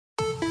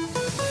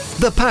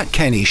The Pat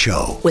Kenny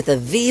Show with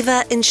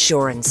Aviva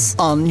Insurance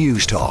on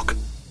News Talk.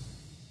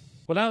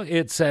 Well, now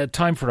it's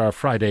time for our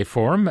Friday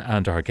forum,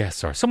 and our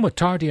guests are somewhat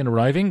tardy in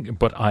arriving,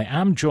 but I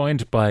am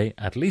joined by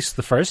at least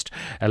the first,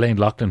 Elaine,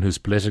 who's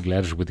political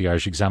editor with the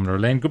Irish Examiner.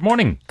 Elaine, good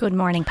morning. Good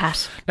morning,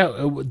 Pat. Now,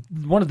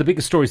 one of the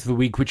biggest stories of the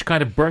week, which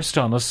kind of burst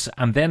on us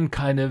and then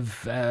kind of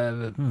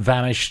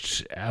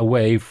vanished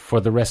away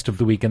for the rest of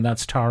the week, and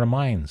that's Tara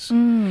Mines.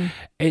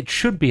 It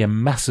should be a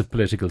massive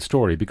political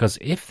story, because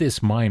if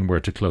this mine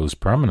were to close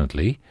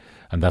permanently,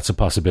 and that's a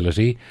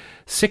possibility,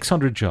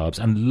 600 jobs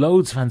and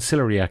loads of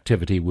ancillary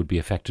activity would be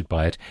affected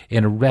by it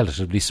in a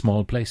relatively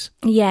small place.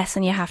 Yes,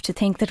 and you have to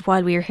think that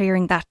while we're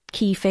hearing that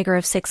key figure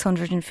of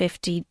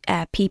 650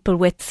 people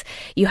with,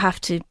 you have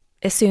to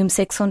assume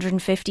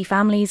 650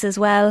 families as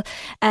well,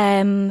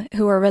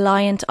 who are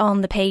reliant on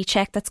the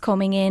paycheck that's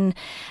coming in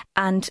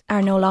and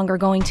are no longer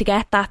going to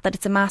get that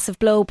it's a massive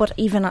blow. But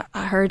even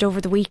I heard over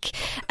the week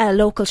a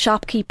local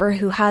shopkeeper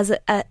who has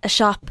a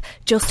shop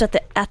just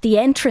at the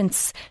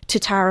entrance to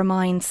Tara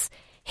Mines,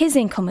 his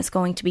income is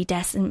going to be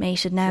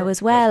decimated now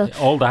as well.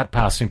 All that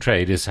passing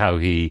trade is how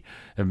he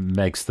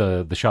makes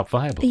the shop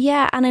viable.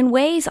 Yeah, and in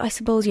ways, I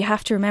suppose you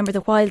have to remember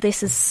that while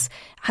this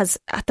has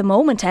at the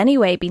moment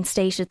anyway been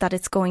stated that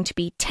it's going to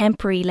be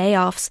temporary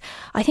layoffs,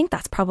 I think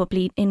that's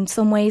probably in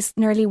some ways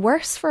nearly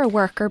worse for a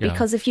worker,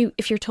 because if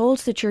you're told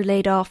that you're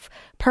laid off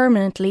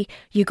permanently,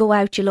 you go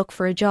out, you look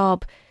for a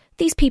job.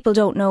 These people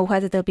don't know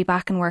whether they'll be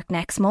back in work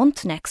next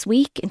month, next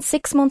week, in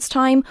 6 months'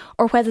 time,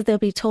 or whether they'll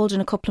be told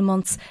in a couple of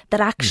months that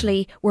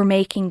actually we're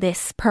making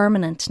this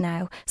permanent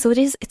now. So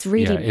it's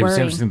really worrying. It was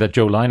interesting that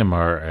Joe Lynham,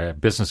 our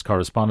business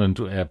correspondent,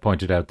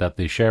 pointed out that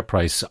the share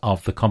price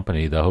of the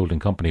company, the holding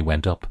company,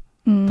 went up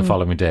the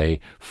following day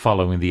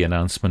following the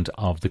announcement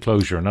of the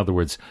closure. In other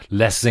words,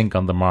 less zinc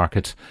on the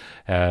market,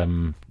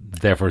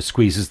 therefore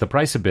squeezes the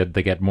price a bit.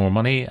 They get more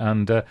money,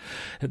 and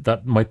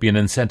that might be an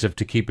incentive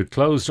to keep it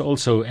closed.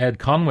 Also, Ed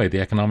Conway, the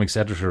economics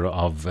editor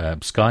of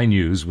Sky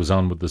News, was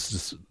on with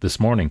us this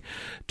morning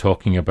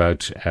talking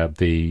about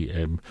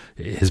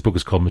his book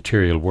is called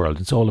Material World.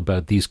 It's all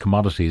about these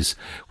commodities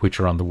which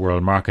are on the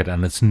world market,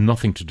 and it's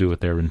nothing to do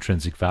with their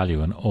intrinsic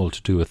value and all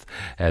to do with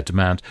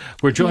demand.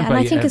 We're joined by...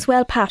 And I think as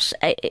well, Pat,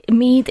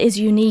 Meath is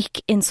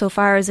unique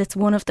insofar as it's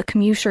one of the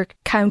commuter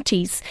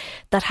counties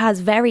that has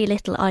very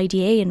little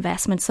IDA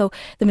investment. So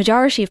the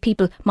majority of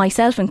people,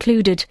 myself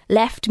included,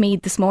 left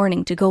Meath this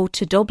morning to go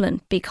to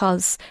Dublin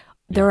because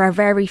there are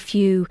very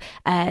few,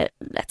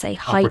 let's say,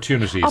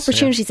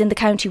 opportunities in the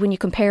county when you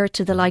compare it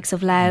to the likes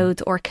of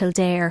Louth or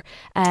Kildare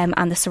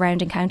and the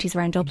surrounding counties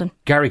around Dublin.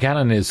 Gary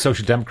Gannon is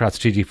Social Democrats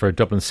TD for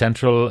Dublin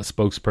Central,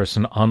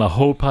 spokesperson on a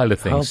whole pile of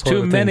things.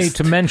 Too many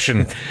to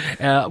mention.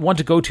 I want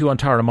to go to you on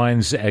Tara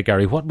Mines,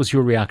 Gary. What was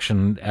your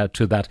reaction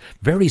to that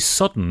very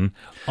sudden,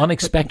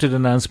 unexpected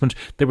announcement?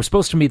 They were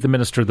supposed to meet the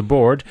Minister of the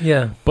Board,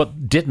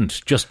 but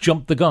didn't, just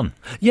jumped the gun.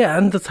 Yeah,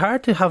 and it's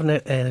hard to have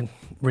a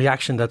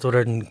reaction that's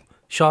other than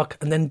shock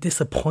and then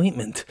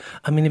disappointment.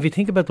 I mean, if you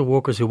think about the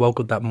workers who woke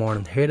up that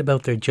morning, heard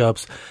about their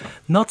jobs,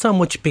 not so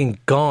much being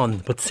gone,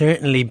 but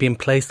certainly being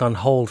placed on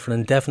hold for an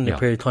indefinite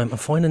period of time,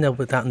 and finding out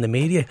with that in the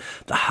media,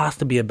 there has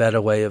to be a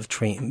better way of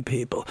treating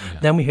people.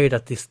 Then we hear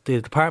that the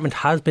department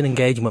has been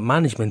engaging with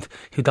management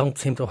who don't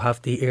seem to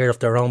have the ear of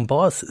their own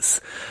bosses.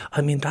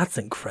 I mean, that's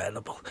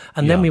incredible.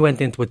 And then we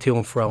went into a to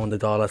and fro in the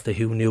doll as to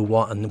who knew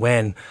what and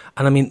when.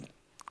 And I mean,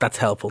 that's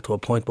helpful to a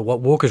point, but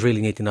what workers really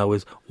need to know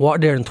is what are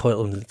their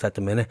entitlements at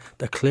the minute.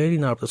 They're clearly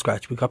not up to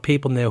scratch. We've got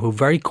people now who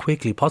very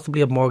quickly possibly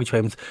have mortgage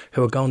payments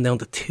who are going down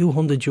to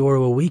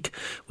 €200 a week.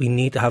 We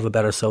need to have a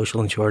better social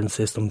insurance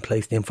system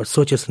placed in for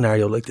such a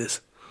scenario like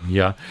this.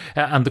 Yeah,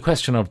 and the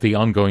question of the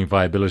ongoing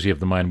viability of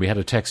the mine. We had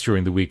a text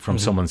during the week from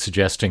someone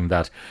suggesting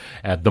that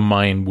the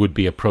mine would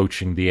be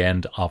approaching the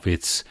end of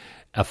its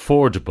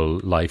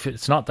affordable life.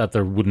 It's not that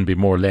there wouldn't be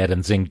more lead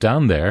and zinc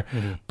down there,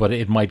 but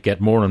it might get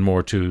more and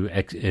more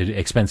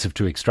expensive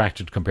to extract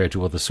it compared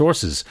to other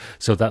sources.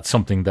 So that's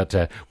something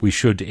that we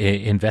should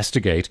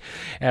investigate.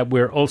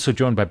 We're also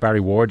joined by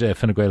Barry Ward, a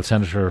Fine Gael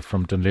senator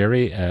from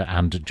Dunleary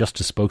and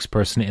justice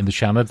spokesperson in the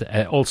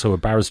Seanad, also a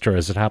barrister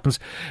as it happens.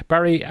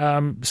 Barry,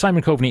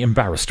 Simon Coveney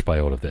embarrassed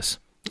by all of this?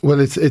 Well,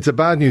 it's a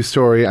bad news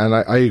story, and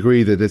I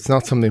agree that it's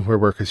not something where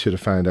workers should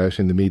have found out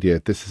in the media.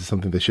 This is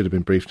something they should have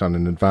been briefed on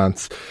in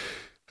advance.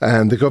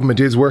 And the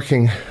government is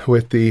working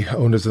with the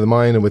owners of the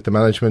mine and with the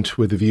management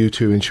with a view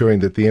to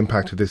ensuring that the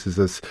impact of this is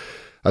as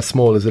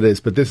small as it is.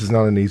 But this is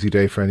not an easy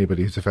day for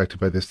anybody who's affected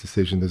by this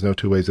decision. There's no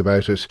two ways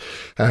about it.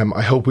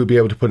 I hope we'll be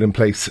able to put in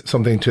place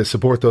something to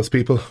support those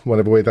people,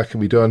 whatever way that can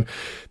be done.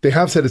 They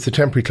have said it's a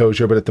temporary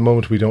closure, but at the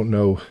moment we don't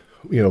know,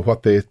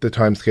 what the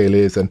timescale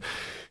is. And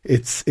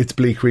it's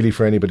bleak really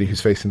for anybody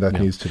who's facing that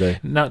news today.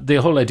 Now, the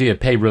whole idea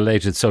of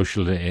pay-related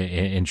social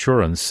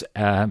insurance,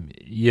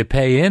 you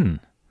pay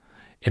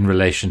in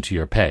relation to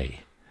your pay,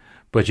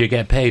 but you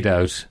get paid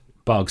out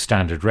bog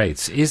standard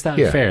rates. Is that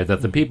Yeah. fair,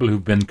 that the people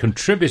who've been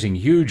contributing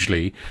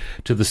hugely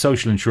to the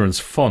social insurance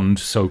fund,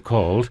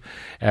 so-called,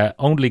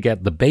 only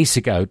get the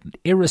basic out,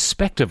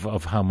 irrespective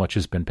of how much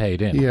has been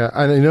paid in? Yeah,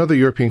 and in other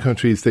European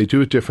countries, they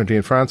do it differently.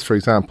 In France, for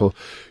example,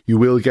 you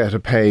will get a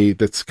pay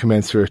that's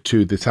commensurate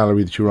to the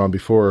salary that you were on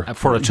before.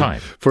 For a time.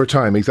 For a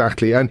time,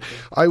 exactly. And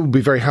I would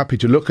be very happy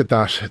to look at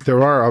that.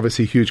 There are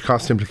obviously huge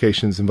cost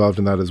implications involved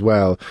in that as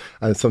well,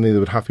 and it's something that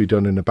would have to be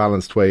done in a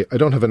balanced way. I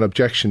don't have an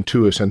objection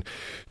to it, and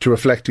to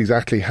reflect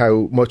exactly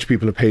how much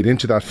people have paid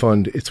into that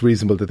fund, it's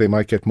reasonable that they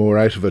might get more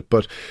out of it.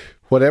 But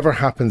whatever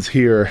happens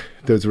here,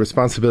 there's a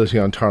responsibility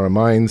on Tara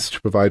Mines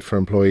to provide for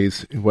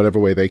employees in whatever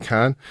way they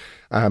can.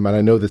 And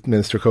I know that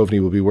Minister Coveney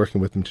will be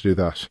working with them to do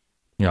that.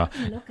 Yeah.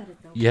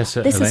 Yes,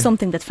 This Elaine? is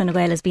something that Fine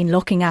Gael has been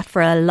looking at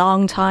for a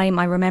long time.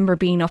 I remember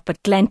being up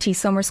at Glenty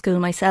Summer School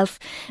myself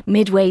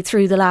midway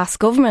through the last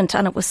government,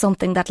 and it was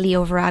something that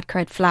Leo Varadkar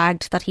had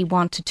flagged, that he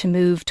wanted to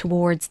move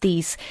towards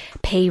these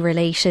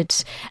pay-related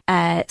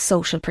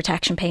social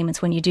protection payments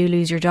when you do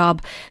lose your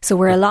job. So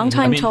we're a long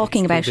time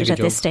talking about it at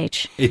this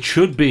stage. It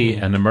should be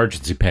an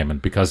emergency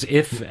payment, because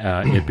if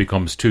it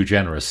becomes too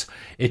generous,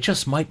 it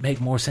just might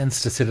make more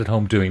sense to sit at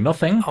home doing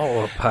nothing.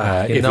 Oh,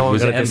 Pat, if I'm it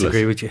was going to endless.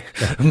 disagree with you.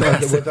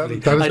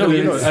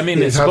 I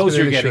mean, suppose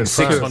you're getting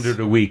 600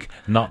 a week,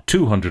 not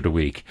 200 a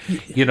week.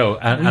 You know,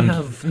 and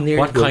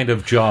what kind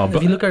of job?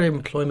 If you look at our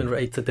employment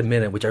rates at the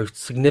minute, which are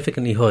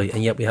significantly high,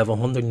 and yet we have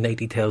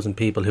 180,000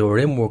 people who are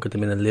in work at the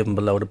minute living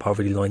below the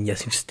poverty line,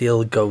 yes, who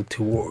still go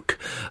to work.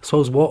 I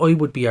suppose what I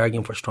would be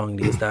arguing for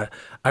strongly is that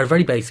our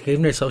very basic,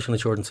 even our social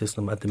insurance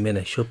system at the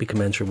minute, should be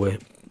commensurate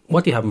with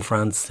what do you have in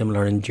France,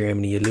 similar in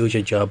Germany. You lose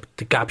your job,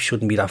 the gap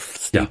shouldn't be that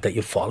steep that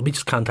you fall. We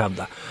just can't have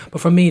that.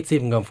 But for me, it's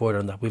even gone further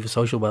than that. We have a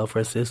social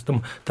welfare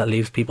system that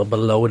leaves people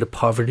below the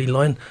poverty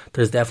line.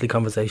 There's definitely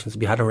conversations to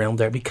be had around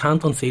there. We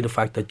can't unsee the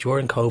fact that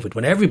during COVID,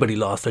 when everybody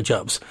lost their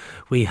jobs,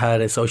 we had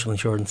a social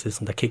insurance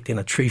system that kicked in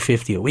at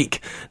 $350 a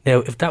week. Now,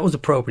 if that was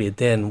appropriate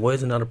then, why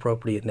is it not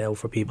appropriate now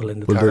for people in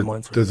the Tara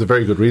Mines? There's a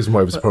very good reason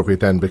why it was appropriate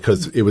then,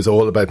 because it was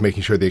all about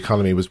making sure the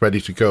economy was ready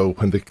to go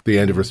when the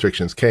end of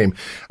restrictions came,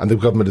 and the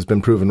government has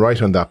been proven right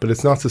on that. But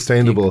it's not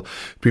sustainable to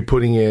be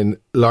putting in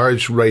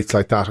large rates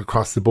like that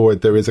across the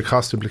board. There is a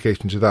cost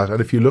implication to that. And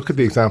if you look at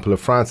the example of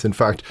France, in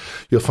fact,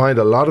 you'll find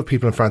a lot of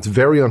people in France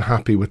very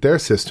unhappy with their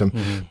system,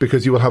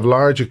 because you will have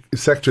large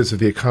sectors of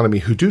the economy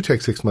who do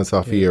take 6 months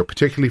off a year,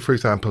 particularly, for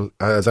example,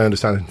 as I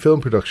understand, in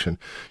film production.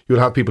 You'll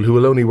have people who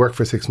will only work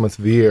for 6 months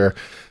of the year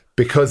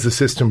because the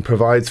system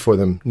provides for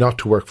them not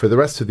to work for the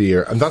rest of the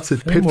year. And that's a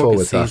pitfall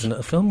with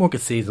that. Film work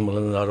is seasonal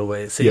in a lot of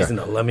ways.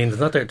 Seasonal. I mean, it's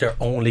not that they're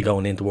only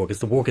going into work. It's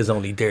the work is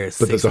only there.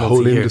 But there's a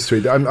whole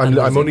industry. I'm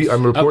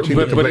reporting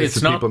the complaints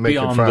that people make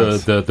in France. But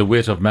it's not beyond the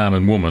wit of man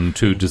and woman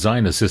to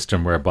design a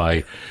system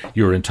whereby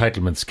your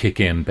entitlements kick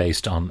in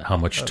based on how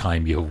much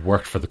time you have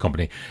worked for the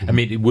company. I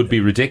mean, it would be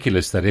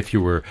ridiculous that if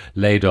you were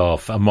laid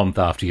off a month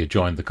after you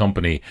joined the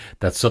company,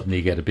 that suddenly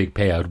you get a big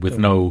payout with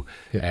no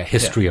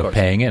history of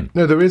paying in.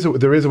 No, there is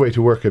a way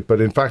to work it,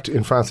 but in fact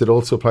in France it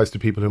also applies to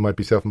people who might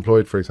be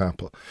self-employed, for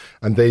example,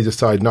 and they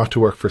decide not to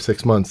work for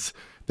 6 months,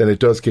 then it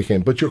does kick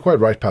in. But you're quite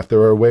right, Pat, there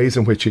are ways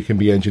in which it can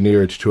be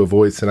engineered to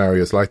avoid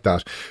scenarios like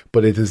that,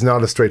 but it is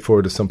not as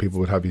straightforward as some people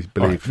would have you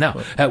believe. Right.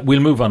 Now,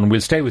 we'll move on.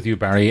 We'll stay with you,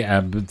 Barry.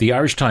 The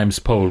Irish Times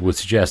poll would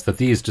suggest that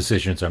these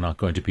decisions are not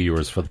going to be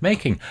yours for the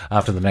making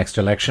after the next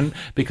election,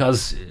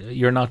 because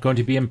you're not going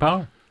to be in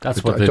power.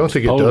 That's what I don't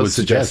think it does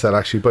suggest that,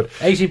 actually. But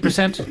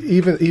 18%,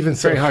 even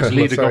so, very hard to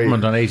lead a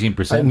government on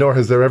 18%. Nor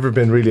has there ever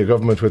been really a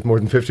government with more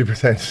than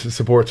 50%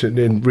 support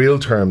in real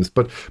terms.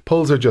 But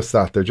polls are just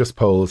that; they're just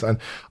polls. And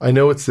I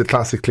know it's the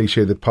classic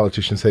cliche that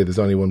politicians say there's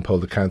only one poll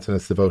that counts, and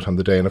it's the vote on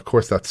the day. And of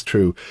course that's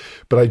true.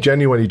 But I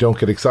genuinely don't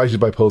get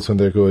excited by polls when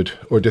they're good,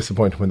 or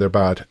disappointed when they're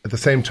bad. At the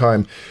same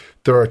time,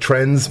 there are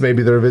trends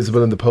maybe that are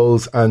visible in the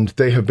polls, and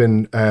they have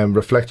been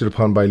reflected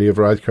upon by Leo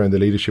Varadkar and the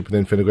leadership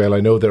within Fine Gael. I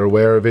know they're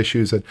aware of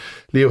issues, and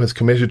Leo has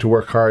committed to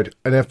work hard.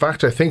 And in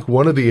fact, I think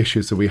one of the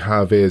issues that we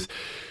have is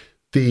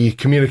the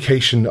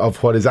communication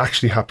of what is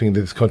actually happening in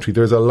this country.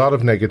 There's a lot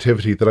of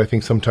negativity that I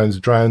think sometimes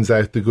drowns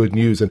out the good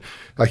news. And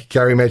like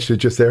Gary mentioned it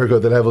just there ago,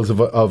 the levels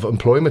of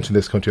employment in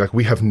this country, like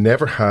we have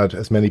never had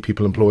as many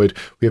people employed.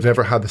 We have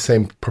never had the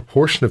same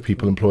proportion of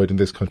people employed in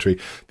this country.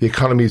 The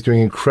economy is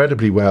doing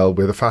incredibly well.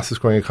 We're the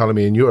fastest growing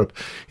economy in Europe.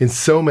 In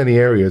so many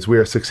areas, we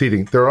are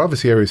succeeding. There are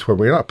obviously areas where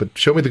we're not, but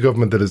show me the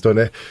government that has done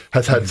it,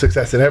 has had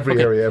success in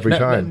every area, every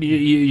time.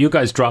 You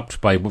guys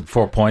dropped by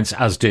 4 points,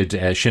 as did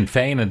Sinn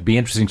Féin. It'd be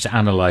interesting to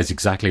analyse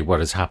exactly what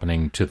is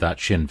happening to that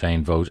Sinn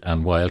Féin vote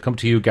and why. I'll come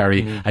to you,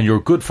 Gary, and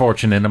your good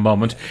fortune in a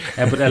moment.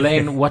 But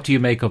Elaine, what do you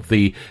make of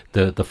the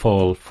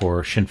fall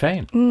for Sinn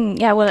Féin?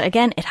 Yeah, well,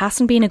 again, it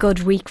hasn't been a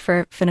good week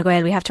for Fine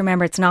Gael. We have to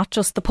remember it's not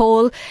just the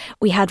poll.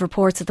 We had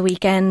reports at the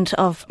weekend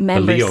of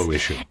members. The Leo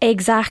issue.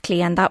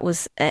 Exactly, and that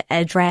was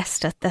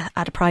addressed at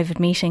a private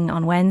meeting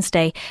on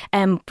Wednesday.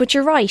 But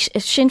you're right,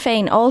 Sinn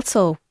Féin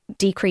also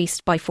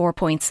decreased by 4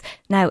 points.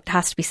 Now, it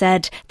has to be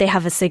said, they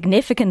have a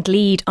significant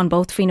lead on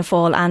both Fianna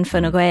Fáil and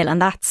Fine Gael,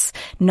 and that's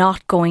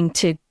not going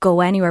to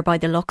go anywhere by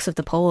the looks of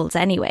the polls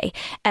anyway.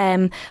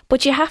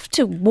 But you have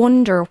to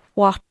wonder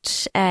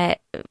what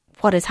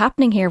is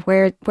happening here,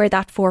 where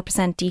that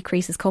 4%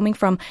 decrease is coming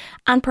from.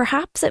 And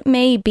perhaps it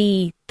may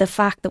be the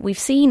fact that we've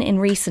seen in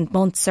recent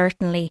months,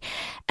 certainly,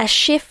 a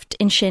shift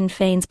in Sinn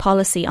Féin's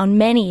policy on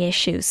many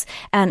issues.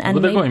 And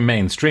they're going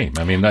mainstream.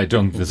 I mean, I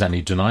don't think there's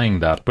any denying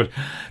that. But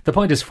the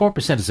point is,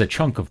 4% is a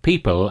chunk of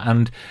people,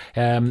 and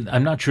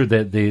I'm not sure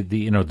that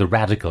the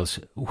radicals,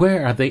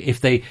 where are they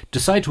if they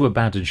decide to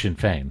abandon Sinn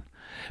Féin?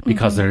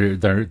 Because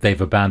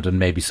they've abandoned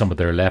maybe some of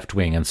their left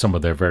wing and some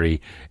of their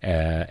very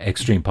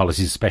extreme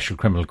policies, special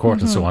criminal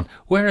court and so on.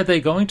 Where are they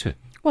going to?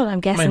 Well,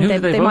 I'm guessing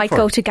they might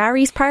go to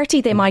Gary's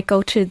party, they might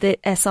go to the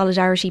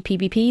Solidarity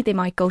PBP, they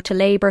might go to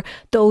Labour,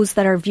 those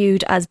that are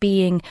viewed as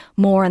being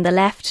more on the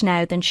left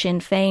now than Sinn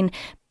Féin.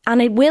 And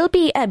it will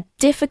be a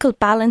difficult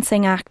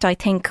balancing act, I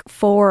think,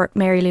 for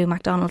Mary Lou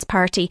McDonald's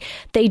party.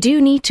 They do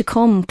need to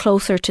come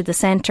closer to the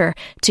centre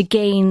to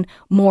gain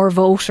more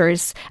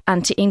voters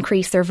and to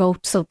increase their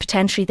vote, so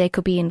potentially they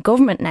could be in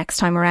government next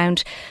time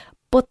around.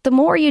 But the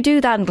more you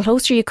do that and the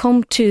closer you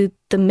come to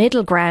the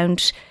middle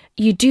ground,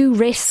 you do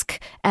risk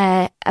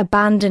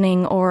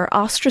abandoning or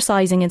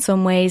ostracising in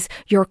some ways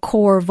your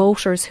core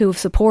voters who have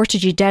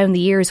supported you down the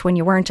years when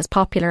you weren't as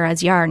popular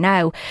as you are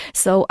now.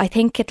 So I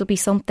think it'll be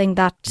something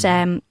that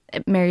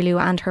Mary Lou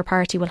and her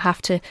party will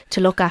have to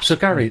look at. So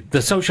Gary,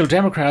 the Social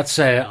Democrats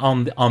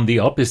on the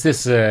up, is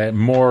this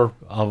more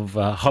of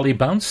Holly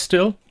bounce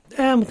still?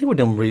 I think we're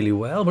doing really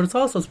well, but it's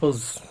also, I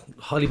suppose,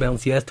 Holly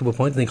bounce, yes, to a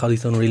point. I think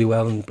Holly's done really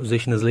well in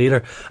position as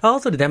leader.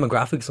 Also, the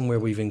demographics and where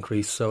we've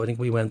increased. So I think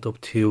we went up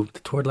to the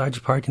third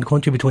largest party in the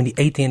country between the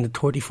 18 and the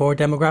 34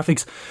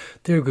 demographics.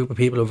 They're a group of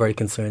people who are very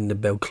concerned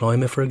about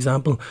climate, for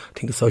example. I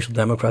think the Social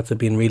Democrats have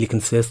been really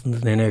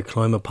consistent in their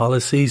climate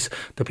policies.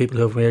 The people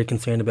who are very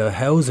concerned about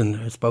housing.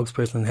 Our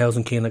spokesperson in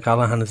housing, Cian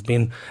Callahan, has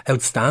been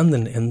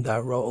outstanding in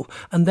that role.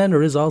 And then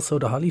there is also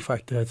the Holly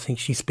factor. I think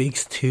she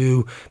speaks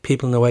to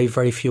people in a way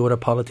very few other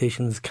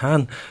politicians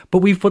can. But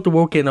we've put the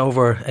work in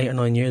over 8 or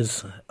 9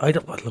 years.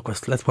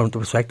 Let's put into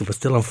perspective, we're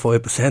still on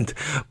 5%.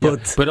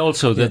 But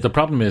also the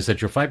problem is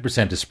that your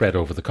 5% is spread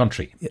over the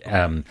country.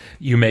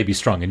 You may be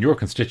strong in your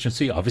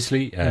constituency,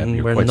 obviously.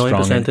 You're we're quite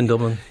 9% strong in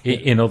Dublin.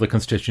 In other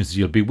constituencies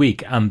you'll be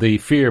weak. And the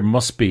fear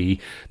must be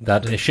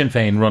that Sinn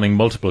Féin running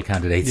multiple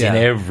candidates in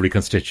every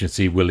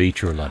constituency will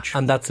eat your lunch.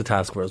 And that's the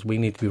task for us. We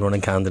need to be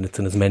running candidates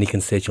in as many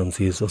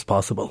constituencies as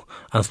possible.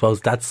 And I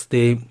suppose that's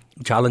the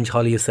challenge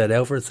Holly has set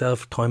out for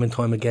itself time and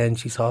time again.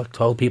 She's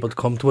told people to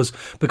come to us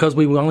because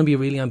we want to be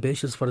really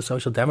ambitious for the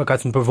Social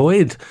Democrats and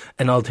provide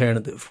an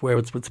alternative where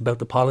it's about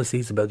the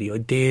policies, about the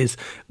ideas.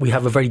 We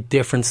have a very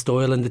different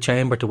style in the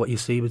chamber to what you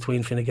see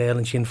between Fine Gael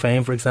and Sinn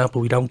Féin, for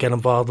example. We don't get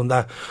involved in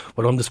that,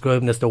 what I'm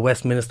describing as the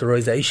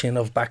Westminsterisation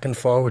of back and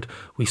forward.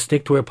 We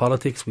stick to our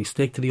politics, we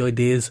stick to the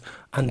ideas,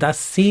 and that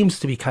seems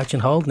to be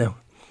catching hold now.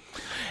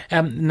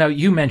 Now,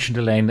 you mentioned,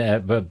 Elaine,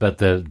 about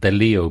the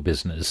Leo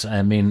business.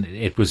 I mean,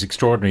 it was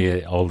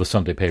extraordinary, all the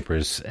Sunday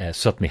papers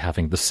suddenly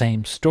having the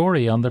same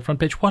story on their front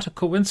page. What a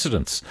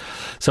coincidence.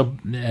 So,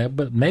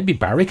 but maybe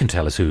Barry can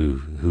tell us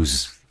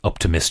who's up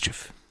to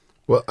mischief.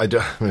 Well, I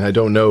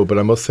don't know, but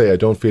I must say I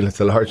don't feel it's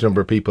a large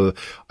number of people.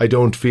 I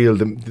don't feel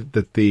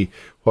that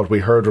what we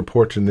heard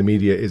reported in the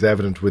media is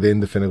evident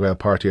within the Fine Gael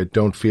party. I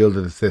don't feel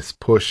that it's this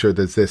push or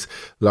there's this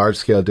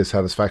large-scale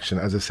dissatisfaction,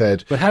 as I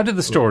said. But how did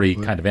the story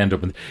kind of end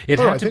up? It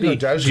had to be,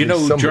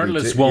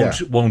 journalists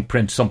won't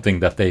print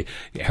something that they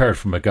heard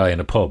from a guy in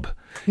a pub.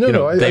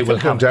 They will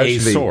have a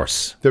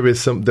source. There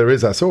is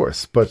a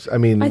source, but I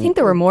mean, I think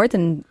there were more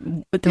than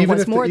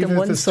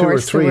one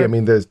source. 2 or 3. I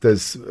mean,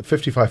 there's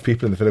 55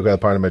 people in the Fine Gael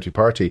parliamentary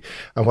party,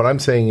 and what I'm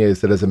saying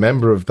is that as a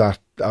member of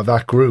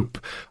that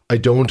group, I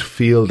don't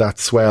feel that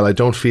swell. I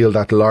don't feel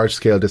that large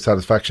scale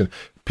dissatisfaction.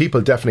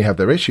 People definitely have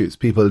their issues.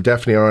 People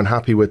definitely are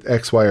unhappy with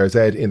X, Y or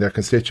Z in their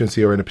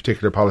constituency or in a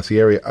particular policy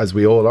area, as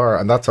we all are.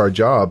 And that's our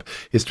job,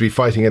 is to be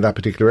fighting in that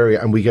particular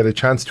area. And we get a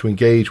chance to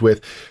engage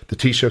with the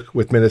Taoiseach,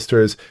 with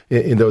ministers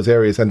in those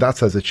areas. And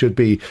that's as it should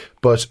be.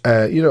 But,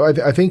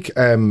 I think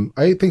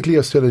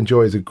Leo still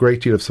enjoys a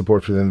great deal of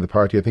support within the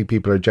party. I think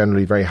people are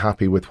generally very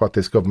happy with what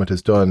this government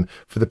has done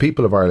for the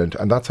people of Ireland.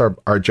 And that's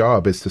our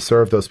job, is to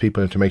serve those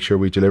people and to make sure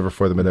we deliver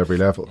for them at every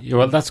level.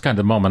 Well, that's kind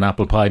of mum and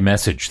apple pie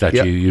message that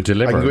you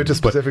deliver. I can go into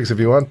specifics if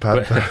you want,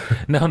 Pat.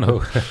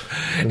 No.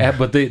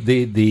 But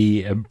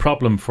the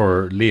problem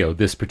for Leo,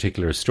 this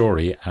particular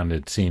story, and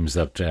it seems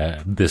that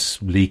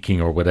this leaking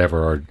or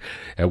whatever,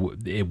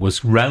 it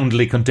was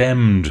roundly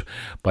condemned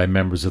by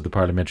members of the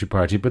parliamentary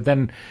party, but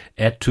then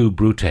et tu,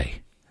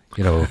 Brute.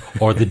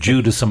 or the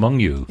Judas among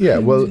you. Yeah,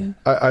 well,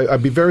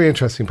 I'd be very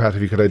interesting, Pat,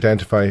 if you could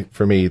identify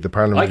for me the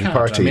parliamentary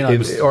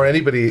party or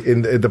anybody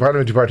in the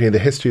parliamentary party in the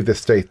history of this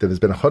state that has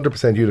been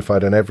 100%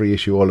 unified on every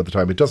issue all of the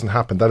time. It doesn't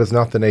happen. That is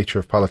not the nature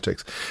of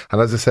politics.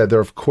 And as I said, there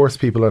are of course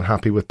people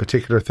unhappy with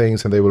particular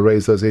things and they will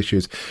raise those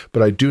issues.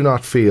 But I do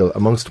not feel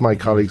amongst my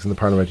colleagues in the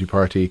parliamentary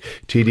party,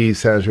 TDs,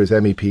 senators,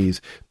 MEPs,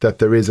 that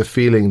there is a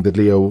feeling that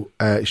Leo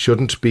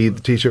shouldn't be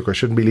the Taoiseach or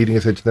shouldn't be leading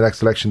us into the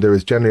next election. There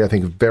is generally, I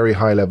think, a very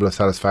high level of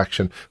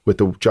satisfaction with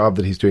the job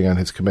that he's doing and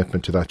his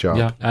commitment to that job.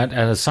 Yeah,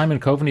 and Simon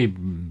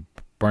Coveney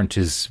burnt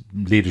his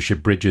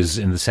leadership bridges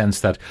in the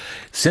sense that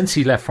since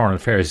he left Foreign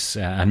Affairs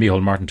and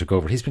Micheál Martin took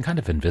over, he's been kind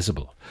of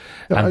invisible.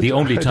 And the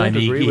only time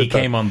he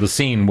came on the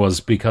scene was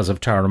because of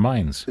Tara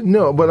Mines.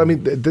 No, but I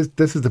mean,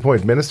 this is the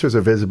point. Ministers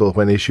are visible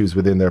when issues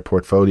within their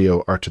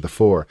portfolio are to the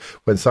fore.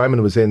 When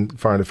Simon was in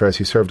Foreign Affairs,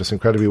 he served us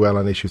incredibly well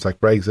on issues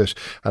like Brexit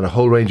and a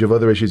whole range of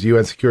other issues,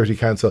 UN Security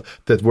Council,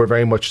 that were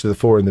very much to the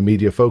fore in the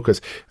media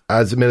focus.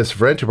 As Minister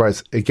for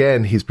Enterprise,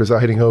 again, he's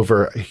presiding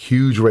over a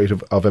huge rate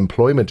of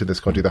employment in this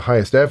country, the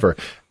highest ever.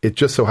 It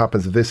just so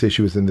happens that this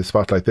issue is in the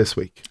spotlight this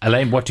week.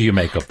 Elaine, what do you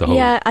make of the whole?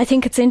 Yeah, I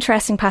think it's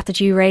interesting, Pat,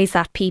 that you raised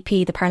that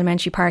PP, the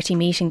Parliamentary Party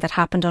meeting that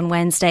happened on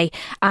Wednesday,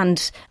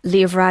 and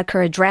Leo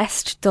Varadkar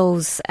addressed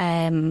those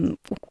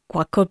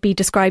what could be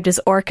described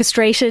as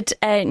orchestrated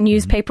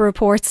newspaper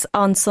reports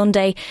on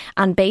Sunday,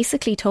 and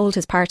basically told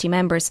his party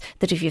members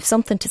that if you have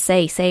something to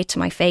say it to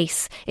my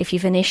face. If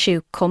you've an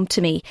issue, come to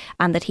me,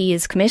 and that he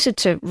is committed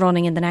to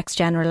running in the next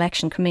general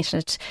election,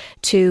 committed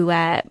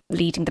to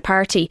leading the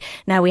party.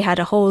 Now, we had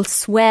a whole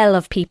swell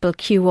of people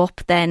queue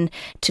up then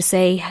to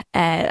say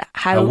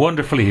how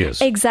wonderful he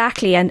is.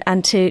 Exactly,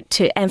 and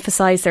to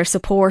emphasise their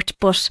support.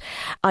 But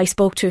I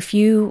spoke to a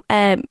few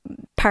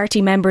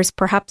party members,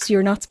 perhaps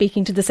you're not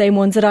speaking to the same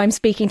ones that I'm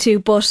speaking to,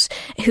 but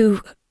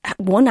who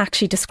one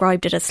actually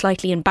described it as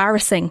slightly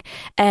embarrassing,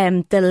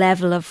 the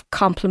level of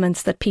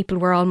compliments that people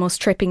were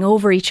almost tripping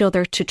over each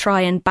other to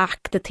try and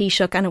back the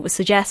Taoiseach. And it was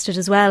suggested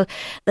as well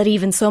that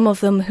even some of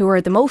them who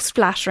are the most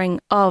flattering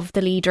of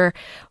the leader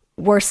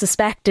were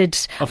suspected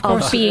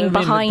of being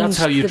behind. That's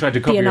how you try to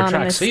cover your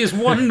tracks. He is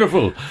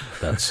wonderful.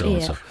 That's so.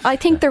 Yeah. I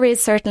think there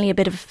is certainly a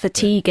bit of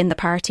fatigue in the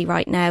party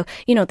right now.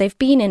 They've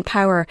been in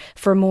power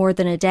for more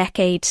than a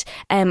decade,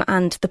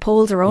 and the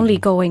polls are only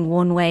going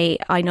one way.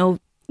 I know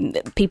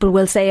people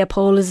will say a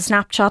poll is a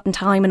snapshot in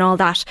time and all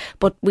that,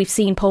 but we've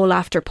seen poll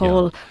after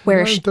poll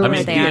where they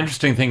are. The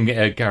interesting thing,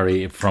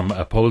 Gary, from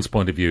a poll's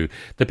point of view,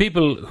 the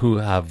people who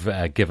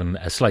have given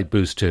a slight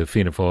boost to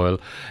Fianna Fáil,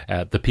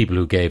 the people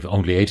who gave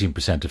only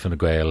 18% to Fine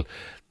Gael,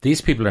 these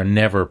people are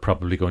never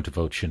probably going to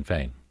vote Sinn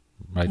Féin,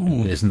 right?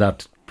 Isn't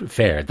that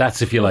fair?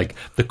 That's, if you like,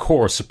 the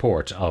core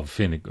support of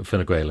Fine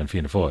Gael and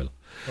Fianna Fáil.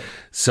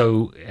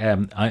 So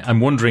I'm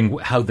wondering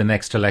how the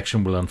next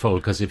election will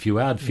unfold, because if you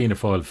add Fianna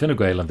Fáil, Fine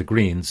Gael and the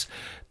Greens,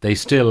 they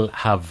still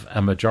have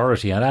a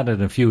majority, and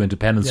added a few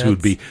independents who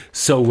would be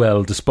so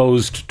well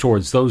disposed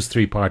towards those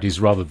three parties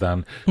rather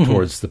than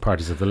towards the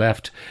parties of the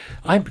left.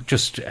 I'm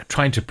just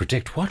trying to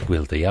predict what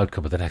will the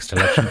outcome of the next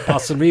election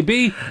possibly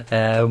be.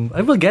 I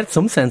will get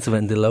some sense of it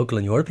in the local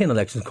and European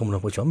elections coming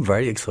up, which I'm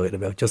very excited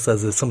about, just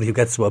as somebody who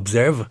gets to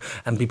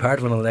observe and be part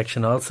of an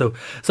election also.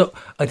 So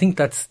I think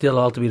that's still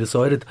all to be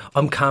decided.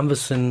 I'm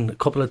canvassing a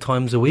couple of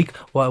times a week.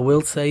 What I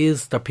will say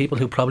is that people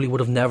who probably would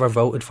have never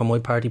voted for my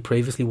party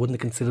previously, wouldn't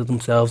have considered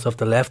themselves of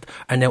the left,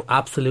 are now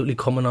absolutely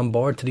coming on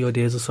board to the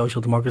ideas of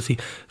social democracy.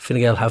 Fine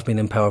Gael have been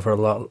in power for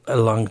a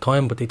long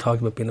time, but they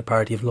talk about being a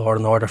party of law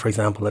and order, for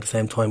example. At the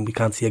same time, we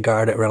can't see a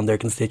Garda around their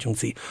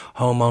constituency.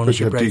 Home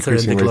ownership rates are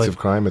in decline. Rates of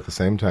crime at the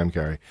same time,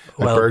 Gary.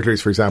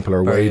 Burglaries, for example,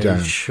 are way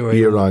down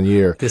year on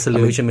year.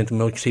 Disillusionment in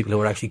most people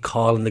who are actually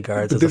calling the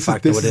guards as a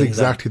factor within. This is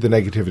exactly the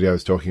negativity I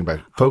was talking about.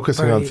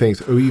 Focusing on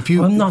things.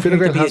 I'm not here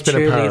to be a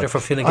cheerleader for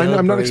Fine Gael.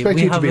 I'm not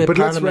expecting you to be, but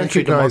let's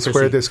recognise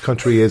where this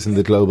country is in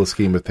the global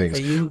scheme of things.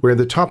 We're in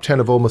the top 10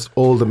 of almost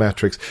all the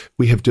metrics.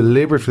 We have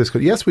delivered for this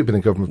country. Yes, we've been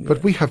in government,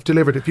 but we have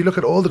delivered. If you look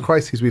at all the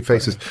crises we've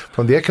faced,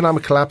 from the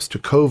economic collapse to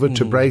COVID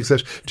to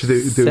Brexit to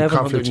the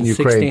conflict in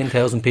Ukraine.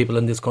 16,000 people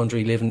in this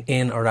country living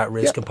in or at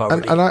risk of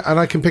poverty. And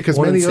I can pick as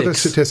many other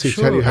statistics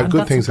to tell you how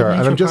good things are.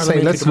 And I'm just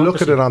saying, let's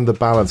look at it on the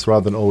balance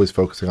rather than always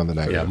focusing on the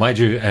negative. Yeah, mind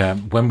you,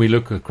 when we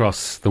look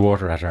across the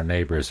water at our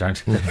neighbours,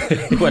 aren't we?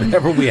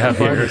 Whatever we have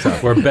here,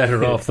 we're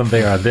better off than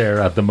they are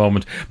there at the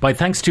moment. My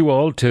thanks to you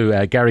all,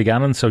 to Gary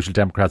Gannnon, Social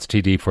Democrats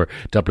TD for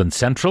Dublin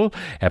Central,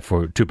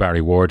 to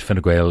Barry Ward,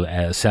 Fine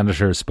Gael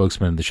Senator,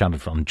 spokesman in the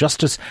Seanad on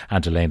Justice,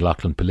 and Elaine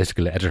Loughlin,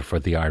 political editor for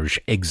the Irish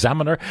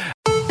Examiner.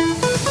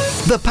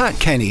 The Pat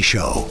Kenny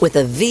Show with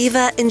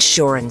Aviva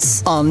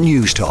Insurance on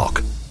News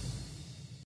Talk.